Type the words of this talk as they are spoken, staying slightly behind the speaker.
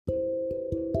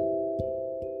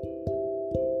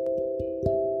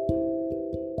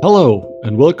Hello,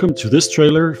 and welcome to this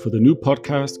trailer for the new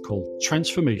podcast called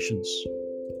Transformations.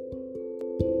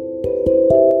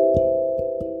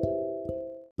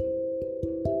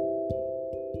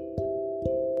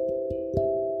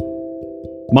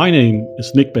 My name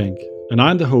is Nick Bank, and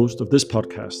I'm the host of this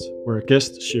podcast, where a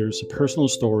guest shares a personal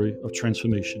story of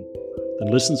transformation,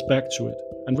 then listens back to it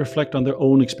and reflect on their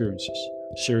own experiences,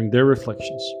 sharing their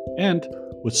reflections, and,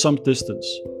 with some distance,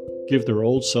 give their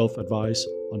old self advice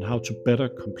on how to better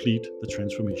complete the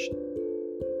transformation.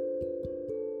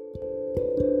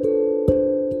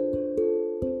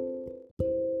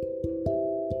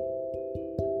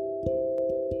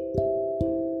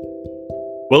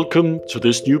 Welcome to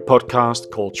this new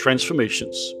podcast called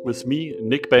Transformations, with me,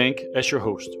 Nick Bank, as your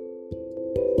host.